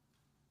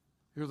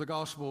Hear the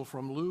gospel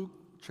from Luke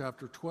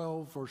chapter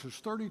 12, verses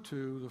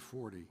 32 to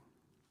 40.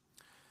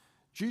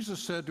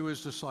 Jesus said to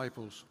his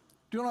disciples,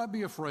 "Do not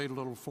be afraid,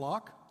 little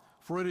flock,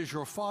 for it is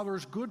your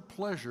Father's good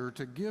pleasure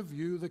to give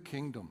you the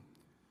kingdom.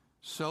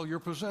 Sell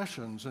your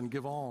possessions and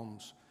give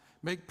alms.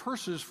 Make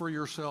purses for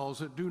yourselves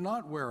that do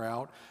not wear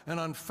out, an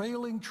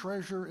unfailing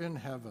treasure in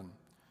heaven,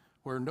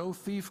 where no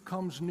thief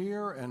comes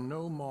near and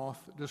no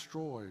moth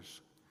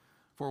destroys.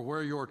 For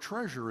where your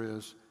treasure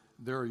is,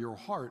 there your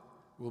heart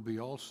will be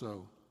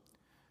also.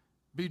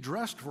 Be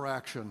dressed for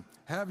action.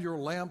 Have your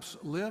lamps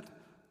lit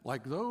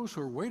like those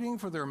who are waiting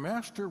for their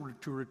master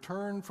to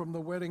return from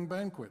the wedding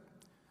banquet,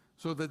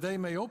 so that they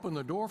may open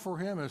the door for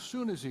him as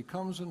soon as he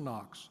comes and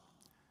knocks.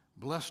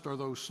 Blessed are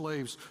those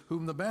slaves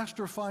whom the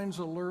master finds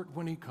alert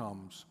when he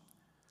comes.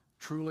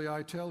 Truly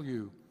I tell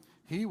you,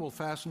 he will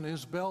fasten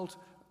his belt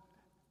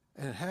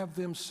and have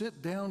them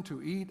sit down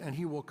to eat, and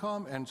he will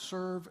come and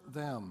serve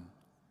them.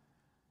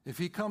 If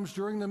he comes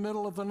during the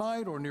middle of the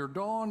night or near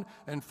dawn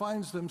and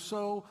finds them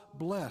so,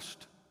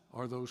 blessed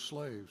are those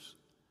slaves.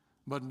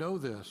 But know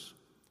this,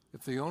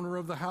 if the owner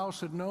of the house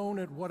had known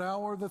at what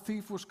hour the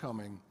thief was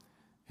coming,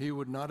 he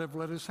would not have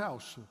let his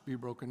house be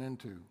broken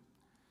into.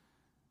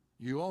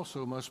 You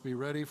also must be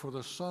ready, for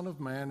the Son of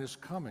Man is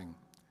coming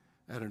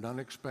at an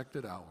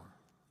unexpected hour."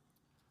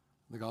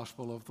 The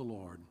gospel of the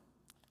Lord.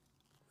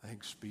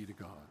 Thanks be to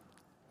God.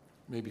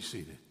 You may be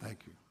seated.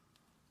 Thank you.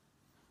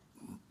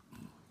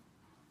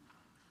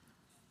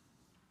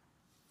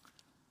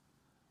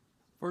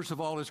 First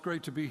of all, it's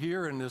great to be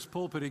here in this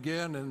pulpit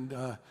again,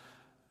 and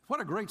what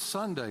a great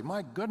Sunday.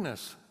 My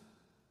goodness.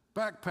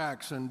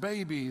 Backpacks and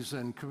babies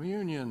and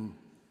communion.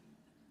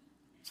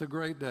 It's a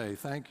great day.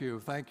 Thank you.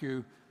 Thank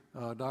you,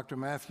 Dr.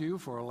 Matthew,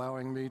 for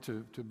allowing me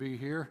to be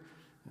here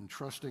and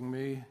trusting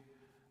me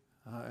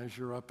as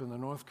you're up in the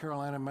North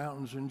Carolina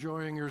mountains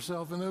enjoying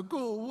yourself in the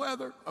cool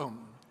weather. Oh,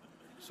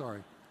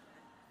 sorry.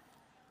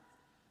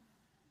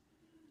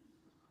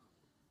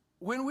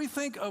 When we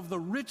think of the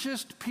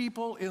richest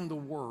people in the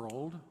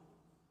world,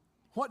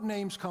 what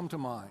names come to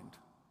mind?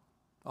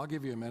 I'll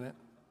give you a minute.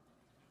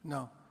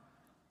 No.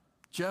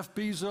 Jeff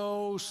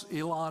Bezos,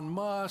 Elon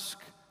Musk,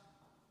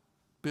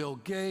 Bill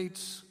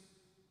Gates,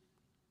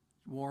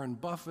 Warren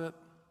Buffett.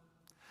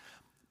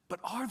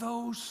 But are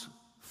those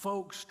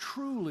folks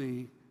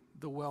truly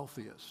the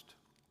wealthiest?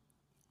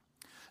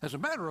 As a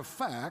matter of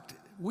fact,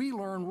 we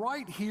learn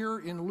right here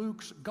in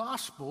Luke's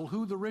gospel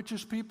who the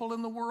richest people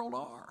in the world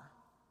are.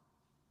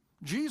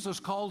 Jesus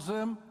calls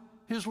them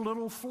his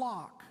little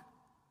flock.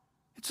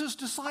 It's his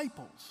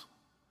disciples.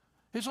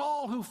 It's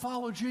all who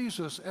follow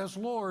Jesus as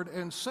Lord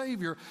and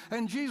Savior.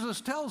 And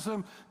Jesus tells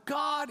them,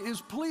 God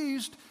is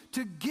pleased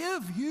to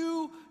give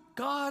you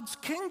God's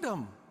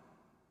kingdom.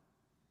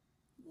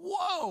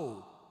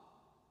 Whoa!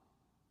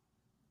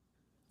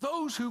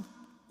 Those who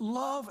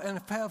love and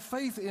have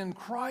faith in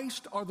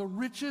Christ are the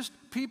richest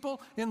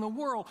people in the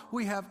world.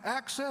 We have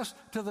access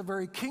to the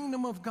very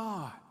kingdom of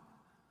God.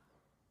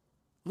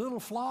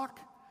 Little flock,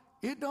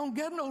 it don't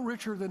get no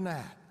richer than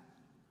that.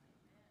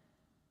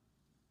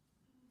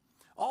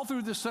 All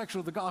through this section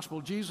of the gospel,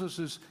 Jesus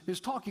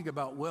is talking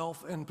about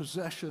wealth and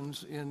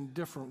possessions in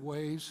different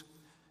ways.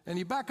 And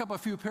you back up a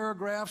few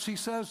paragraphs, he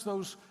says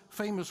those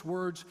famous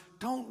words,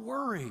 don't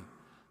worry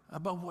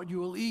about what you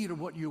will eat or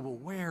what you will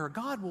wear.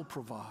 God will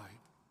provide.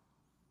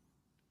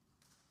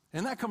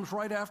 And that comes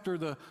right after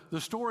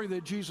the story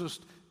that Jesus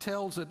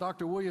tells that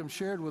Dr. Williams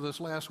shared with us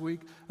last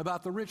week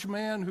about the rich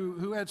man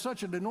who had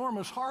such an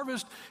enormous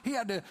harvest, he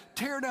had to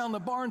tear down the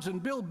barns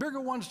and build bigger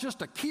ones just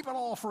to keep it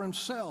all for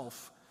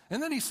himself.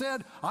 And then he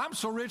said, I'm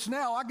so rich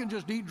now, I can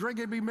just eat, drink,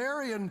 and be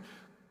merry and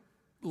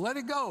let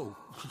it go.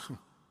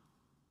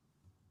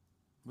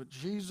 But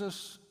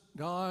Jesus,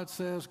 God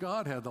says,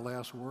 God had the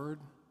last word.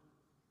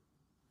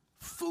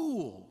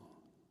 Fool.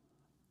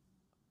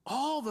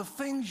 All the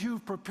things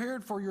you've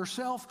prepared for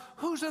yourself,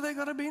 whose are they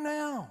going to be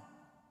now?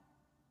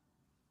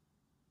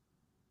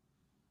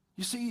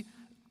 You see,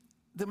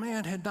 the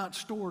man had not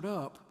stored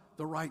up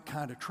the right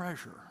kind of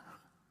treasure.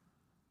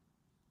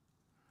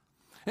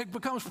 It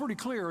becomes pretty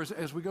clear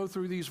as we go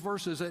through these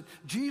verses that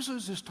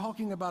Jesus is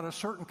talking about a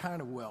certain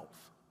kind of wealth,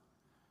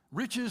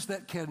 riches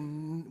that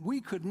we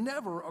could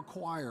never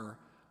acquire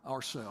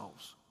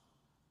ourselves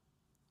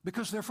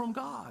because they're from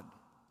God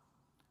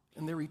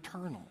and they're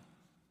eternal.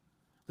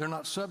 They're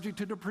not subject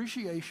to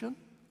depreciation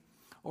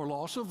or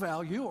loss of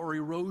value or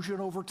erosion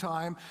over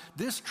time.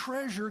 This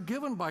treasure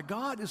given by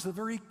God is the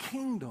very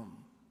kingdom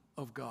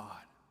of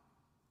God.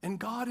 And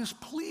God is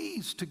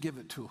pleased to give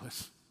it to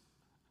us.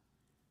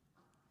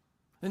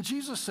 And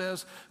Jesus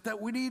says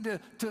that we need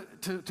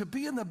to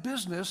be in the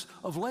business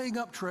of laying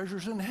up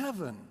treasures in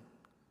heaven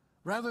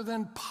rather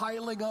than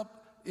piling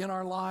up in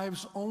our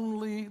lives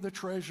only the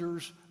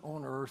treasures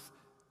on earth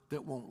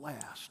that won't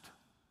last.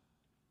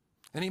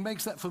 And he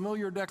makes that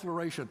familiar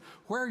declaration,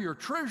 where your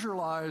treasure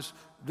lies,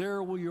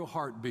 there will your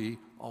heart be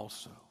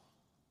also.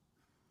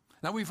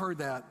 Now, we've heard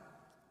that,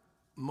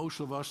 most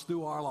of us,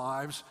 through our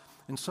lives,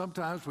 and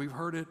sometimes we've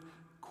heard it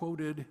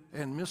quoted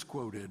and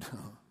misquoted.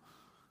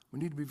 We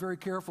need to be very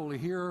careful to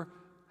hear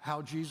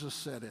how Jesus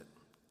said it.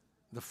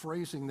 the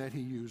phrasing that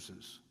he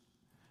uses.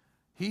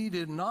 He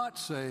did not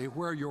say,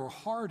 where your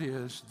heart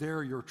is,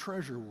 there your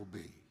treasure will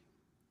be.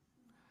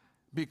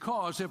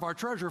 Because if our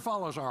treasure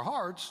follows our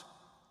hearts,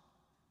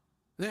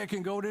 then it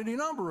can go to any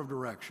number of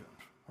directions,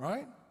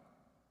 right?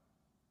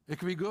 It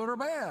can be good or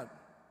bad.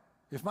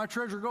 If my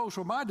treasure goes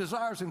where my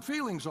desires and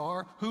feelings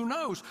are, who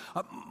knows?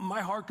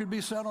 My heart could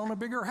be set on a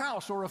bigger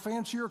house or a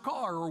fancier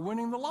car or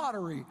winning the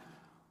lottery.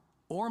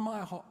 Or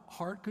my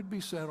heart could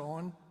be set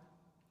on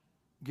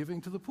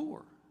giving to the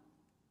poor.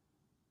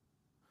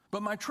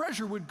 But my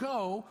treasure would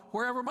go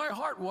wherever my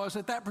heart was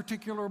at that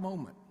particular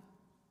moment.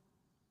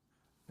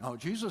 Now,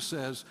 Jesus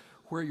says,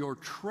 where your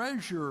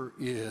treasure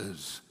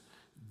is,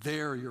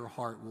 there your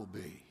heart will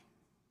be.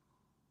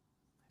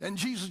 And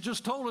Jesus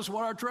just told us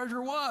what our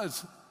treasure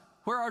was,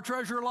 where our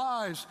treasure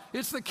lies.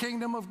 It's the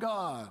kingdom of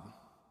God.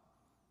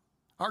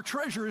 Our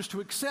treasure is to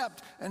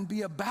accept and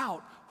be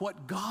about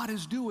what God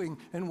is doing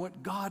and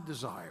what God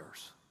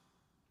desires.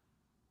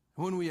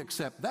 When we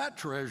accept that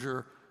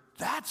treasure,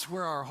 that's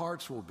where our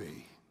hearts will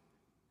be.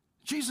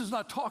 Jesus is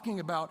not talking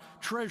about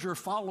treasure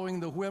following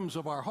the whims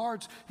of our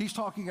hearts. He's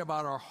talking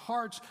about our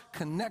hearts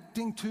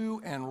connecting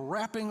to and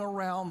wrapping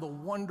around the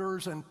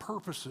wonders and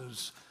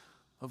purposes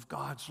of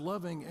God's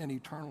loving and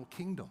eternal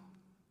kingdom.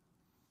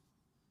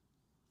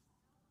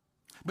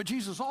 But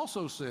Jesus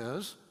also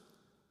says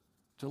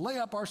to lay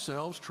up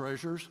ourselves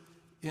treasures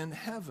in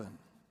heaven,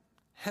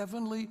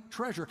 heavenly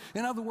treasure.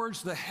 In other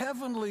words, the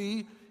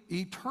heavenly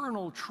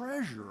eternal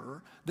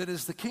treasure that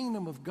is the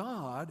kingdom of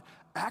God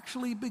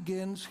actually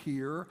begins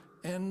here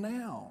and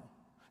now.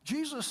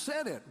 Jesus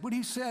said it when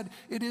he said,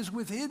 it is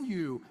within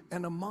you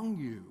and among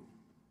you.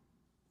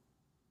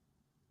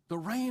 The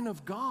reign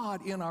of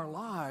God in our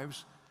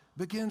lives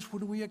begins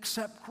when we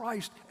accept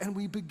Christ and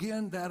we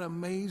begin that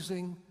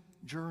amazing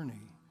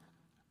journey.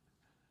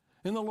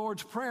 In the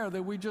Lord's Prayer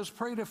that we just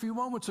prayed a few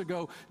moments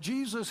ago,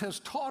 Jesus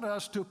has taught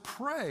us to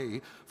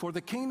pray for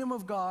the kingdom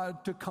of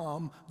God to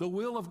come, the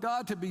will of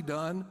God to be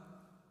done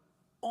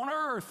on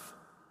earth.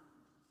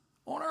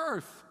 On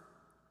earth.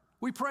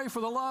 We pray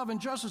for the love and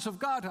justice of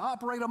God to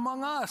operate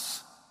among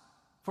us,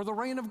 for the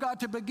reign of God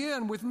to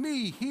begin with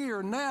me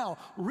here, now,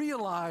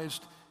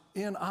 realized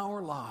in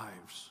our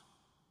lives.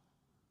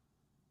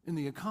 In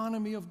the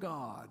economy of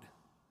God,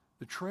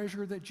 the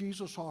treasure that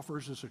Jesus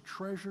offers is a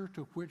treasure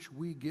to which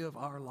we give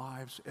our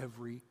lives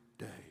every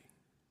day.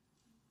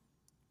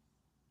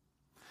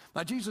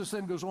 Now, Jesus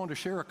then goes on to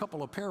share a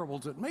couple of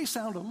parables that may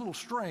sound a little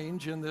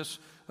strange in this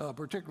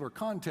particular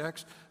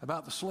context,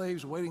 about the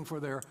slaves waiting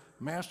for their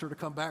master to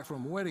come back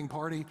from a wedding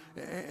party,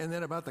 and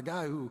then about the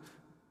guy who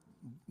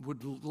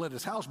would let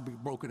his house be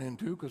broken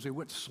into because he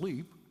went to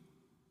sleep,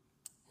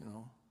 you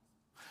know.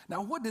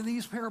 Now, what do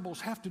these parables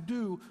have to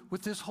do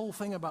with this whole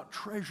thing about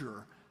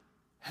treasure,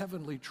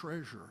 heavenly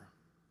treasure?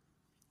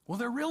 Well,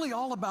 they're really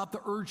all about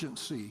the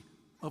urgency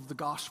of the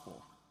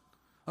gospel,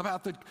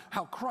 about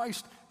how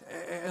Christ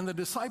and the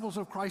disciples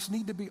of Christ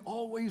need to be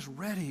always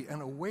ready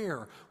and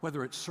aware,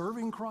 whether it's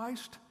serving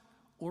Christ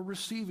or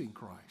receiving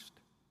Christ.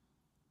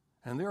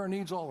 And there are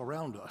needs all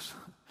around us,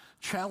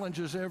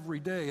 challenges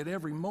every day, at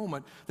every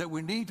moment that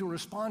we need to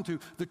respond to.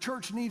 The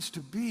church needs to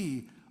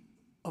be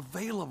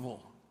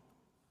available.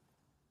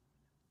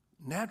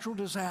 Natural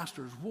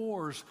disasters,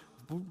 wars,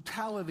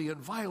 brutality and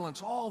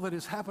violence, all that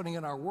is happening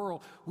in our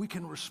world, we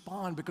can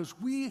respond because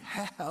we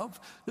have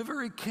the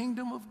very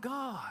kingdom of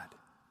God.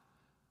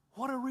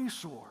 What a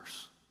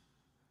resource.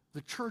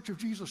 The Church of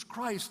Jesus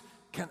Christ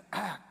can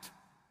act,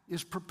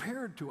 is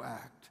prepared to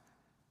act,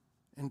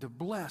 and to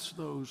bless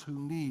those who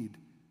need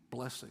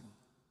blessing.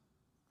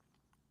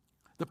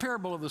 The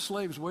parable of the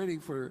slaves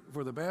waiting for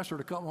the master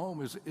to come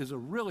home is a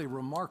really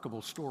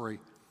remarkable story.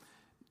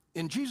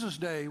 In Jesus'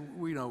 day,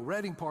 we know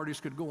wedding parties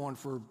could go on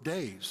for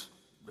days,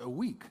 a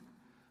week.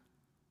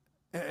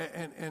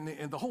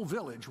 And the whole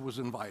village was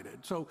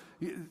invited. So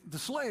the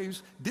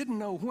slaves didn't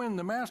know when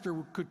the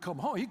master could come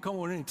home. He'd come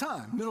home at any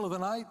time, middle of the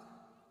night,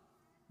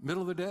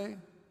 middle of the day.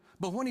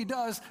 But when he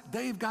does,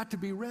 they've got to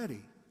be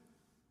ready.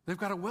 They've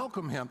got to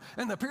welcome him.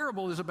 And the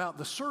parable is about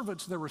the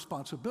servants, their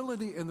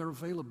responsibility and their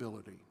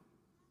availability.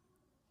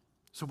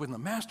 So when the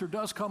master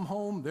does come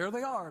home, there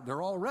they are.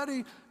 They're all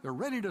ready. They're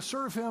ready to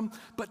serve him.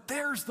 But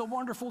there's the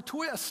wonderful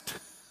twist.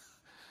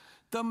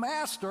 The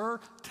master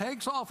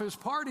takes off his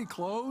party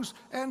clothes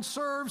and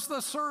serves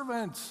the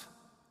servants.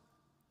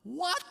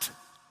 What?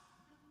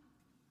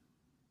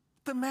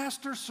 The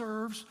master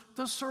serves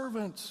the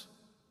servants.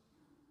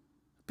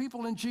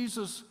 People in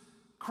Jesus'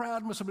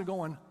 crowd must have been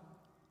going,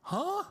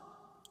 huh?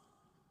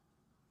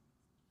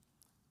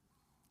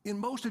 In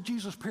most of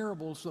Jesus'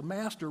 parables, the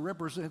master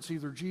represents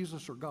either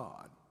Jesus or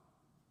God,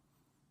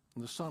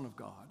 the Son of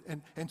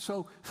God. And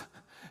so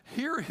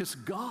here is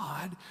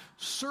God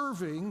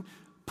serving,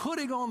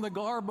 putting on the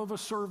garb of a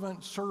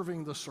servant,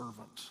 serving the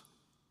servants.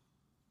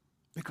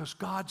 Because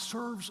God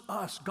serves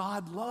us.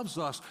 God loves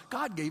us.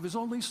 God gave his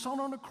only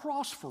Son on the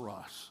cross for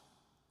us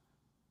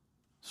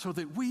so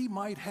that we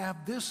might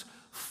have this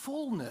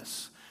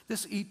fullness,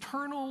 this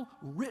eternal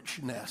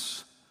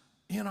richness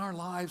in our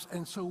lives,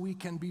 and so we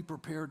can be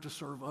prepared to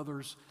serve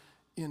others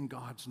in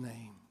God's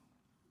name.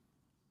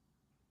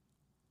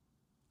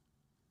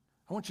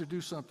 I want you to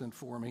do something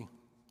for me.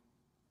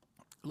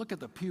 Look at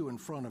the pew in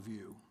front of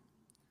you.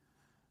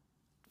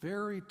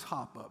 Very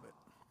top of it.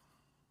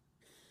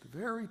 The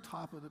very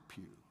top of the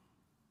pew.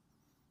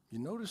 You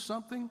notice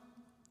something?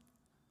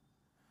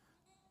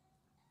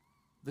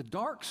 The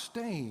dark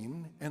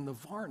stain and the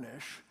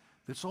varnish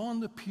that's on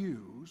the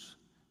pews,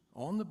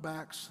 on the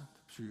backs of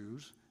the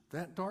pews,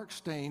 that dark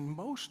stain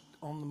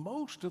on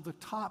most of the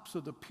tops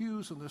of the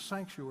pews in the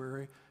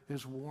sanctuary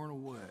is worn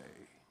away.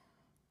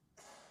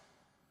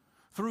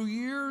 Through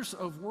years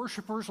of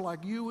worshipers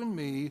like you and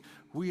me,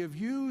 we have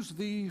used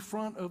the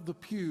front of the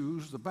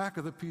pews, the back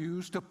of the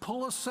pews, to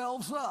pull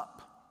ourselves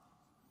up,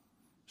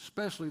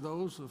 especially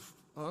those of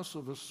us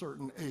of a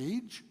certain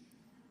age,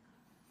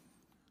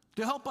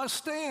 to help us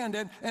stand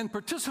and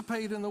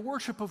participate in the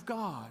worship of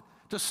God,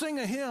 to sing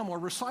a hymn or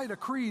recite a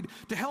creed,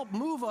 to help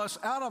move us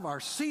out of our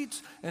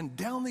seats and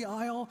down the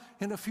aisle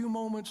in a few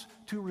moments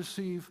to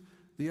receive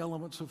the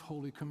elements of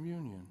Holy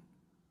Communion.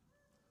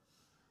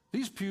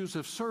 These pews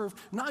have served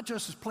not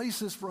just as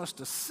places for us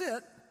to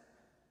sit,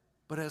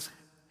 but as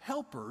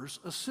helpers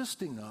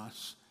assisting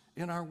us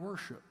in our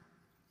worship.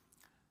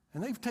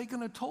 And they've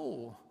taken a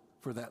toll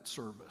for that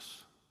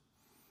service.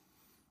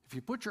 If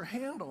you put your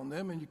hand on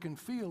them and you can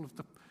feel,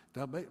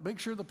 make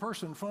sure the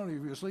person in front of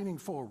you is leaning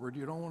forward.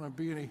 You don't want to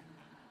be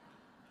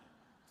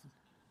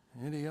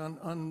any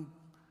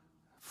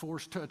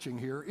unforced touching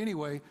here.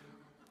 Anyway,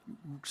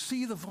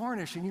 see the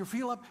varnish and you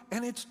feel up,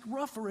 and it's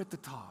rougher at the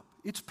top.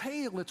 It's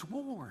pale, it's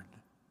worn.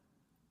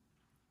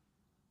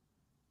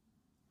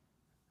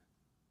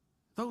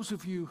 Those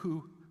of you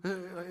who,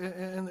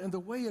 and the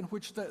way in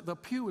which the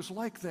pew is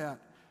like that,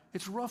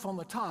 it's rough on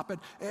the top.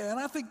 And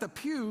I think the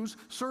pews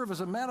serve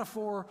as a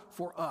metaphor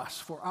for us,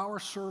 for our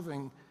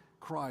serving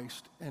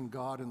Christ and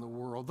God in the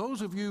world.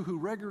 Those of you who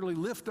regularly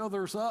lift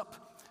others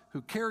up,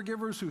 who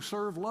caregivers who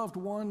serve loved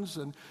ones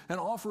and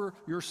offer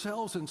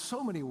yourselves in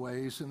so many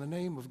ways in the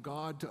name of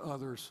God to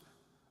others,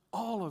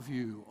 all of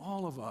you,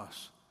 all of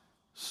us,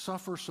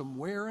 suffer some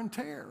wear and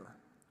tear,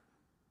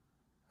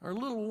 are a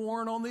little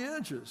worn on the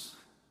edges.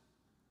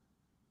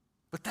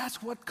 But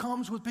that's what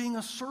comes with being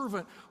a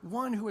servant,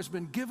 one who has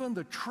been given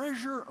the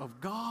treasure of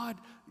God,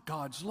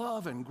 God's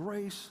love and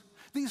grace.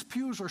 These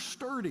pews are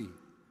sturdy.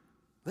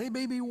 They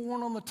may be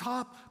worn on the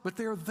top, but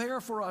they're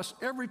there for us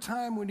every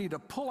time we need to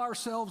pull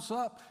ourselves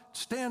up,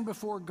 stand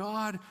before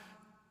God,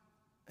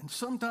 and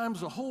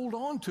sometimes to hold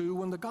on to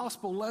when the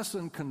gospel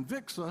lesson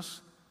convicts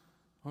us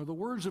or the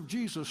words of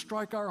Jesus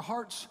strike our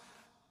hearts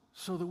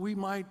so that we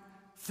might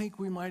think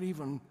we might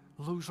even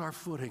lose our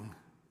footing.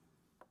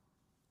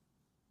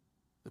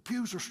 The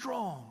pews are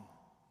strong,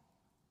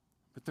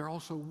 but they're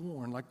also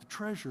worn like the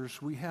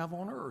treasures we have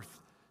on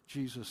earth,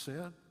 Jesus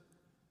said.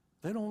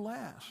 They don't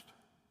last.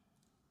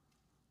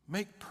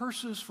 Make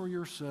purses for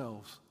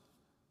yourselves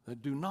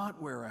that do not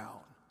wear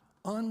out,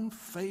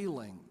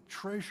 unfailing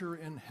treasure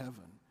in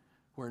heaven,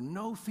 where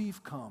no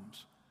thief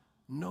comes,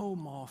 no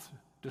moth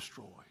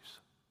destroys.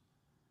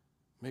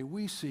 May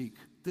we seek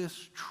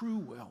this true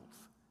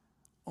wealth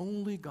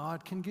only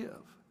God can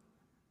give,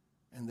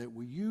 and that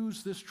we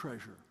use this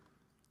treasure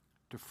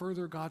to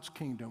further God's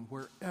kingdom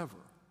wherever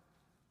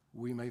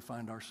we may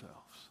find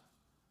ourselves.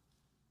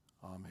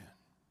 Amen.